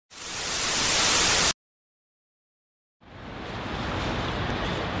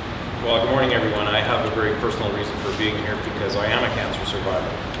Well, good morning, everyone. I have a very personal reason for being here because I am a cancer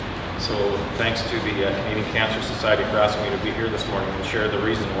survivor. So thanks to the Canadian Cancer Society for asking me to be here this morning and share the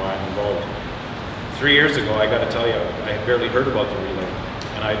reason why I'm involved. 3 years ago, I got to tell you, I had barely heard about the relay,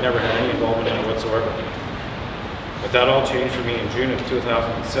 and I had never had any involvement in it whatsoever. But that all changed for me in June of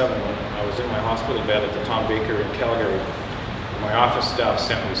 2007 when I was in my hospital bed at the Tom Baker in Calgary. My office staff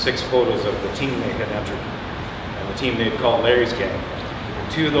sent me 6 photos of the team they had entered, and the team they had called Larry's Gang.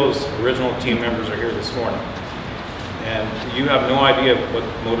 2 of those original team members are here this morning. And you have no idea what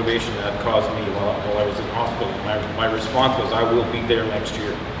motivation that caused me while I was in hospital. My response was, I will be there next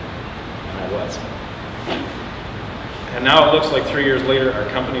year. And I was. And now it looks like 3 years later, our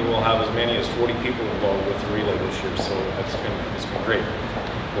company will have as many as 40 people involved with the relay this year. So it's been great.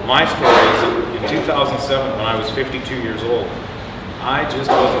 Well, my story is in 2007, when I was 52 years old, I just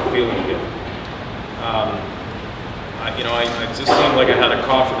wasn't feeling good. I just seemed like I had a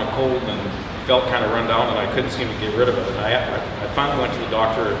cough and a cold and felt kind of run down, and I couldn't seem to get rid of it. And I finally went to the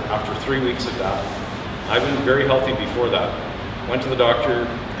doctor after 3 weeks of that. I've been very healthy before that. Went to the doctor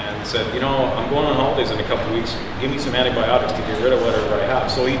and said, I'm going on holidays in a couple of weeks. Give me some antibiotics to get rid of whatever I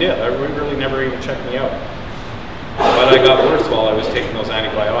have. So he did. I really never even checked me out. But I got worse while I was taking those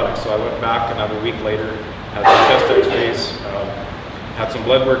antibiotics. So I went back another week later, had some chest x-rays, had some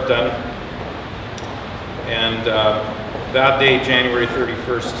blood work done. And that day, January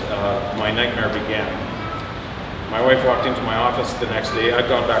 31st, my nightmare began. My wife walked into my office the next day. I'd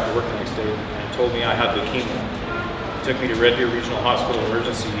gone back to work the next day and told me I had leukemia. Took me to Red Deer Regional Hospital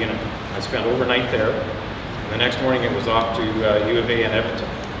emergency unit. I spent overnight there. And the next morning it was off to U of A in Edmonton.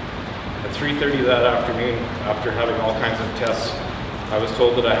 At 3:30 that afternoon, after having all kinds of tests, I was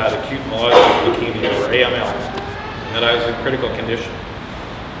told that I had acute myeloid leukemia, or AML, and that I was in critical condition.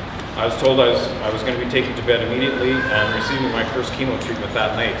 I was told I was going to be taken to bed immediately and receiving my first chemo treatment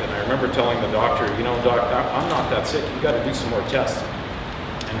that night. And I remember telling the doctor, Doc, I'm not that sick. You got to do some more tests.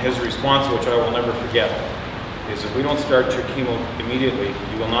 And his response, which I will never forget, is if we don't start your chemo immediately,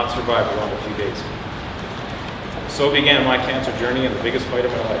 you will not survive beyond a few days. So began my cancer journey and the biggest fight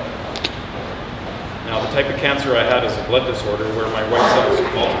of my life. Now, the type of cancer I had is a blood disorder where my white cells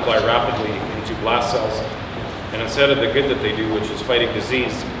multiply rapidly into blast cells. And instead of the good that they do, which is fighting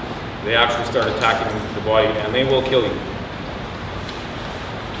disease, they actually start attacking the body, and they will kill you.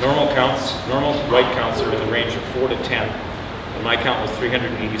 Normal white counts are in the range of 4 to 10, and my count was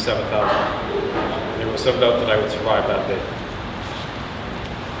 387,000. There was some doubt that I would survive that day.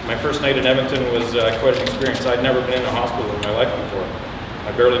 My first night in Edmonton was quite an experience. I'd never been in a hospital in my life before.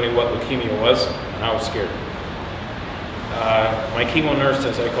 I barely knew what leukemia was, and I was scared. My chemo nurse,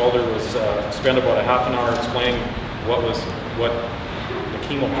 as I called her, was spent about a half an hour explaining what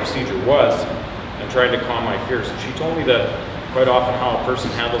chemo procedure was and trying to calm my fears. And she told me that quite often how a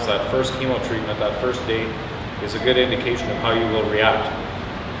person handles that first chemo treatment, that first day, is a good indication of how you will react.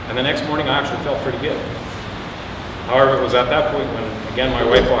 And the next morning I actually felt pretty good. However, it was at that point when, again, my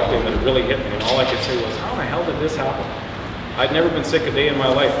wife walked in that it really hit me, and all I could say was, how the hell did this happen? I'd never been sick a day in my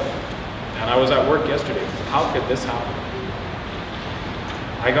life, and I was at work yesterday. How could this happen?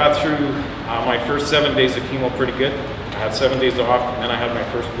 I got through my first 7 days of chemo pretty good. I had 7 days off, and then I had my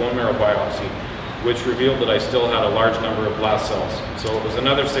first bone marrow biopsy, which revealed that I still had a large number of blast cells. So it was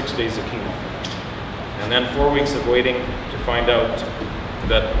another 6 days of chemo. And then 4 weeks of waiting to find out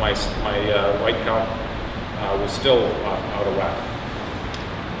that my white count was still out of whack.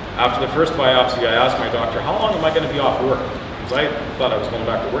 After the first biopsy, I asked my doctor, how long am I going to be off work? Because I thought I was going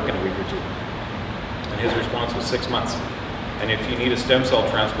back to work in a week or 2. And his response was 6 months. And if you need a stem cell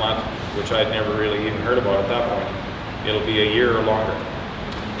transplant, which I'd never really even heard about at that point, it'll be a year or longer.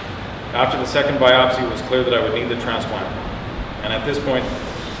 After the second biopsy, it was clear that I would need the transplant. And at this point,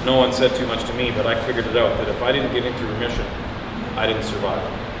 no one said too much to me, but I figured it out that if I didn't get into remission, I didn't survive.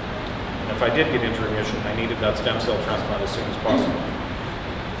 And if I did get into remission, I needed that stem cell transplant as soon as possible.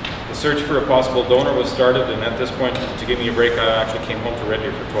 The search for a possible donor was started, and at this point, to give me a break, I actually came home to Red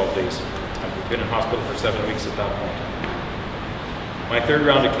Deer for 12 days. I've been in hospital for 7 weeks at that point. My third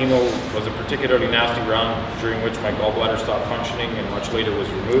round of chemo was a particularly nasty round during which my gallbladder stopped functioning and much later was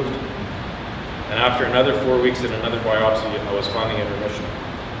removed. And after another 4 weeks and another biopsy, I was finally in remission.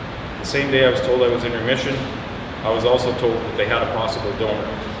 The same day I was told I was in remission, I was also told that they had a possible donor.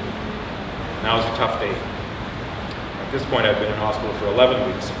 And that was a tough day. At this point, I'd been in hospital for 11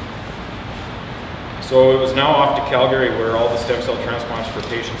 weeks. So it was now off to Calgary, where all the stem cell transplants for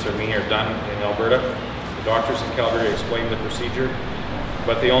patients are done in Alberta. The doctors in Calgary explained the procedure,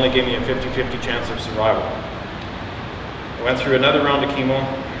 but they only gave me a 50-50 chance of survival. I went through another round of chemo.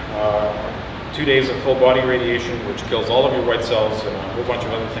 2 days of full body radiation, which kills all of your white cells and a whole bunch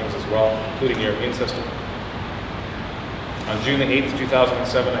of other things as well, including your immune system. On June the 8th,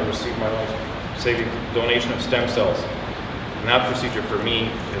 2007, I received my life-saving donation of stem cells. And that procedure for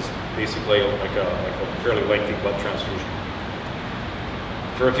me is basically like a fairly lengthy blood transfusion.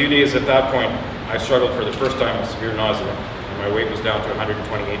 For a few days at that point, I struggled for the first time with severe nausea, and my weight was down to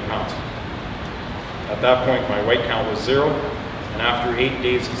 128 pounds. At that point, my white count was 0, and after 8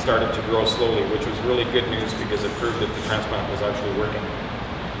 days, it started to grow slowly, which was really good news because it proved that the transplant was actually working.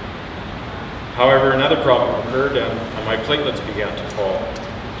 However, another problem occurred, and my platelets began to fall.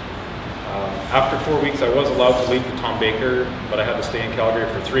 After 4 weeks, I was allowed to leave to Tom Baker, but I had to stay in Calgary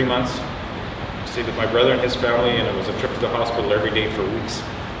for 3 months, stayed with my brother and his family, and it was a trip to the hospital every day for weeks,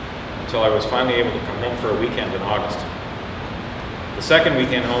 until I was finally able to come home for a weekend in August. The second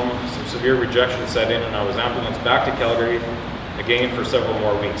weekend home, some severe rejection set in, and I was ambulanced back to Calgary again for several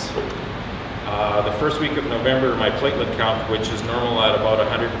more weeks. The first week of November, my platelet count, which is normal at about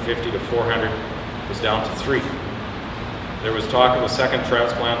 150 to 400, was down to 3. There was talk of a second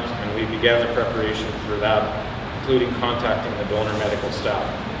transplant, and we began the preparation for that, including contacting the donor medical staff.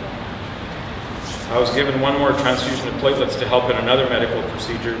 I was given one more transfusion of platelets to help in another medical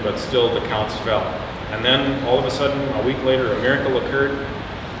procedure, but still the counts fell. And then all of a sudden, a week later, a miracle occurred,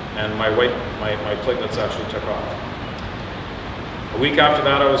 and my platelets actually took off. A week after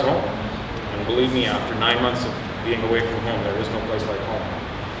that, I was home. And believe me, after 9 months of being away from home, there is no place like home.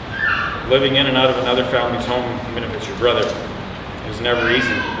 Living in and out of another family's home, even if it's your brother, is never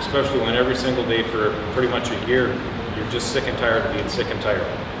easy, especially when every single day for pretty much a year, you're just sick and tired of being sick and tired.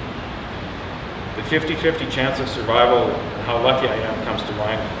 The 50-50 chance of survival and how lucky I am comes to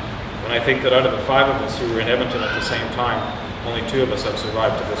mind when I think that out of the 5 of us who were in Edmonton at the same time, only 2 of us have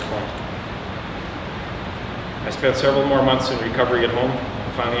survived to this point. I spent several more months in recovery at home,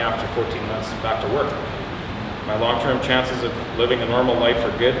 and finally after 14 months, back to work. My long-term chances of living a normal life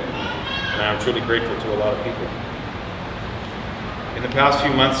are good, and I'm truly grateful to a lot of people. In the past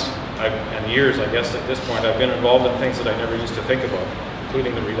few months, and years, I guess at this point, I've been involved in things that I never used to think about,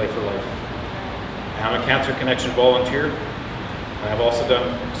 including the Relay for Life. I'm a Cancer Connection volunteer, and I've also done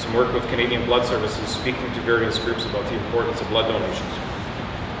some work with Canadian Blood Services, speaking to various groups about the importance of blood donations.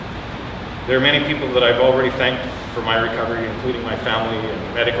 There are many people that I've already thanked for my recovery, including my family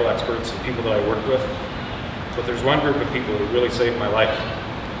and medical experts and people that I work with. But there's one group of people who really saved my life,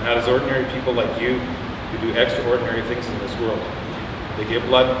 and that is ordinary people like you who do extraordinary things in this world. They give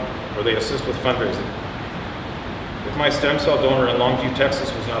blood or they assist with fundraising. If my stem cell donor in Longview,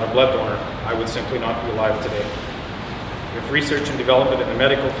 Texas was not a blood donor, I would simply not be alive today. If research and development in the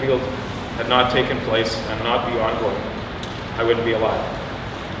medical field had not taken place and not be ongoing, I wouldn't be alive.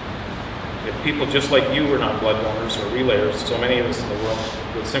 If people just like you were not blood donors or relayers, so many of us in the world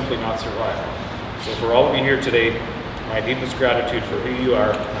would simply not survive. So for all of you here today, my deepest gratitude for who you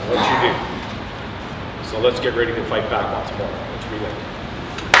are and what you do. So let's get ready to fight back once more. Let's relay.